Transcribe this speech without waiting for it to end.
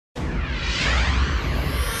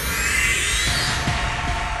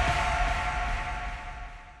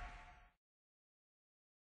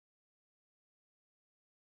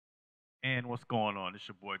And what's going on? This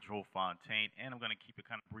your boy Fontaine, and I'm gonna keep it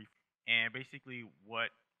kind of brief. And basically, what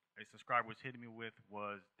a subscriber was hitting me with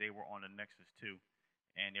was they were on the Nexus 2,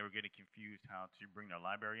 and they were getting confused how to bring their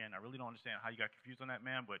library in. I really don't understand how you got confused on that,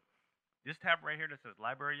 man. But this tab right here that says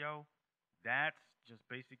Library Yo, that's just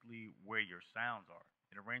basically where your sounds are.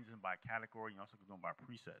 It arranges them by category. You also can do them by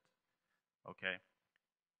presets. Okay.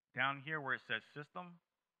 Down here where it says System,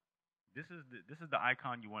 this is the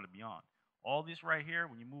icon you want to be on. All this right here,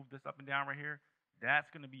 when you move this up and down right here, that's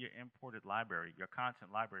going to be your imported library, your content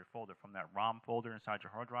library folder from that ROM folder inside your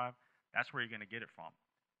hard drive. That's where you're going to get it from.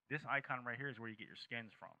 This icon right here is where you get your skins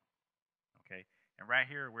from. Okay, and right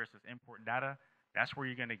here where it says import data, that's where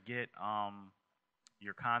you're going to get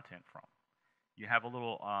your content from. You have a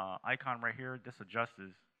little icon right here. This adjusts.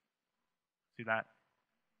 See that?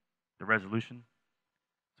 The resolution.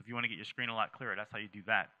 So if you want to get your screen a lot clearer, that's how you do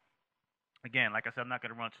that. Again, like I said, I'm not going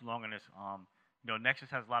to run too long on this. Nexus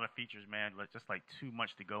has a lot of features, man. Just like too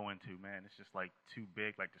much to go into, man. It's just like too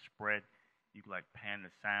big, like the spread. You can like pan the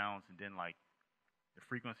sounds, and then like the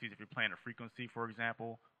frequencies. If you're playing a frequency, for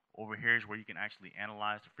example, over here is where you can actually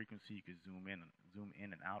analyze the frequency. You can zoom in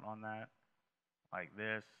and out on that, like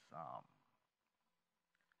this. I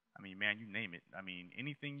mean, man, you name it. I mean,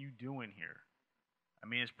 anything you do in here. I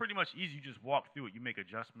mean, it's pretty much easy. You just walk through it. You make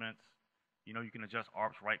adjustments. You can adjust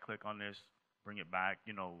ARPs, right-click on this, bring it back.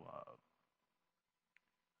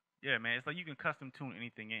 Yeah, man, it's like you can custom tune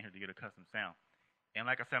anything in here to get a custom sound. And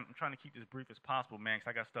like I said, I'm trying to keep this brief as possible, man, because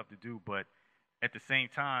I got stuff to do. But at the same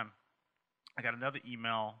time, I got another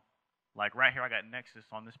email. Like right here, I got Nexus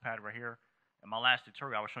on this pad right here. In my last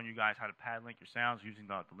tutorial, I was showing you guys how to pad link your sounds using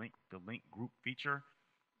the link group feature.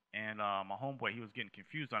 And my homeboy, he was getting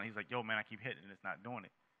confused on it. He's like, yo, man, I keep hitting it, it's not doing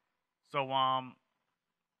it. So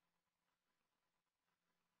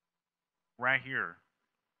right here,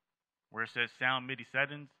 where it says sound MIDI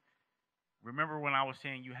settings, remember when I was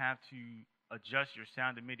saying you have to adjust your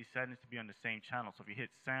sound and MIDI settings to be on the same channel. So if you hit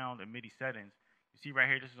sound and MIDI settings, you see right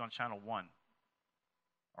here, this is on channel 1.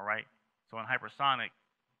 All right? So on Hypersonic,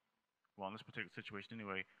 well, in this particular situation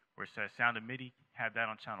anyway, where it says sound and MIDI, have that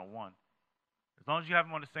on channel 1. As long as you have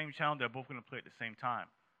them on the same channel, they're both going to play at the same time.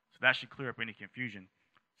 So that should clear up any confusion.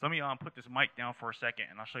 So let me put this mic down for a second,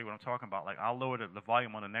 and I'll show you what I'm talking about. Like, I'll lower the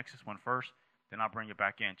volume on the Nexus one first, then I'll bring it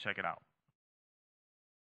back in. Check it out.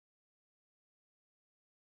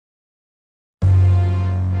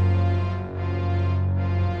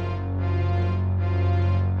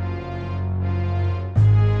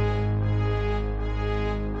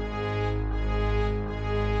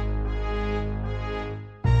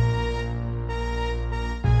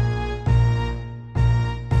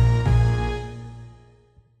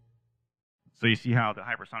 So you see how the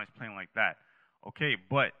Hypersonic's playing like that. Okay,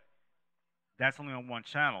 but that's only on one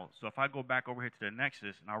channel. So if I go back over here to the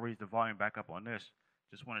Nexus and I'll raise the volume back up on this,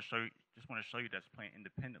 just want to show you that's playing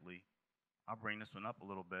independently. I'll bring this one up a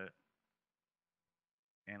little bit.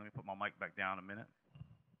 And let me put my mic back down a minute.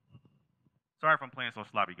 Sorry if I'm playing so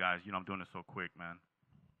sloppy, guys. I'm doing this so quick, man.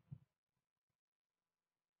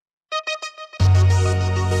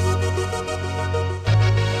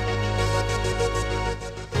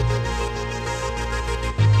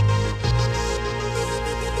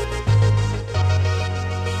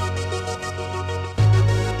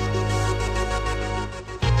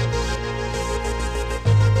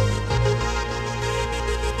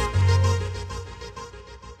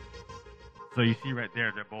 So you see right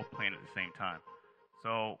there, they're both playing at the same time.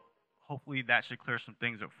 So hopefully that should clear some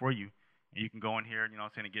things up for you. And you can go in here, and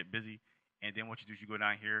get busy. And then what you do is you go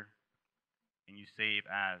down here and you save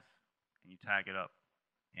as, and you tag it up.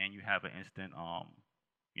 And you have an instant,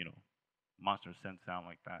 monster send sound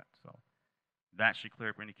like that. So that should clear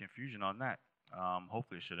up any confusion on that.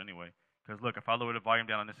 Hopefully it should anyway. Because look, if I lower the volume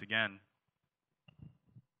down on this again,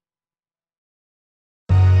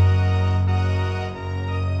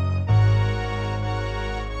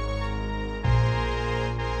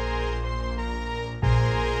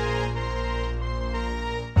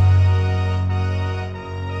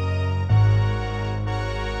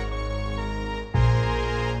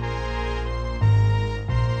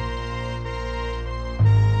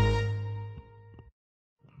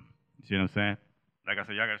 see what I'm saying? Like I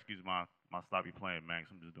said, y'all gotta excuse my sloppy playing, man,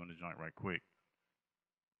 'cause I'm just doing the joint right quick.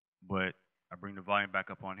 But I bring the volume back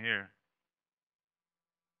up on here,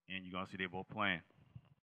 and you're gonna see they both playing.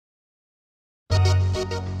 You know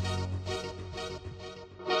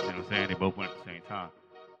what I'm saying? They both went at the same time.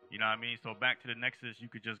 You know what I mean? So back to the Nexus, you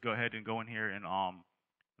could just go ahead and go in here and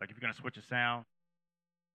like if you're gonna switch a sound,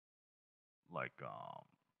 like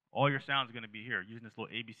all your sounds are gonna be here using this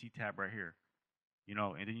little ABC tab right here.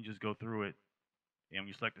 And then you just go through it And when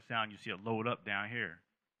you select the sound, you see it load up down here,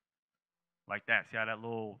 like that. See how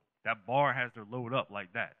that bar has to load up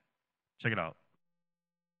like that. Check it out.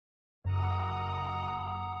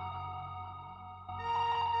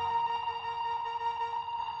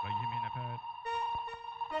 Like, you hear me in that pad?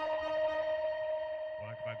 Or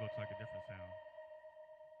like if I go to like a different sound.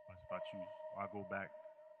 If I choose, or I go back.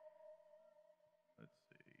 Let's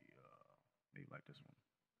see, maybe like this one.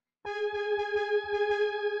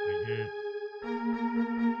 Like here.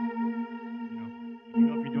 You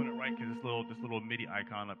know if you're doing it right because this little MIDI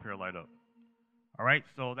icon up here light up. All right,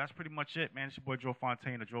 so that's pretty much it, man. It's your boy Joe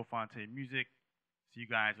Fontaine of Joe Fontaine Music. See you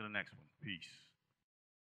guys in the next one. Peace.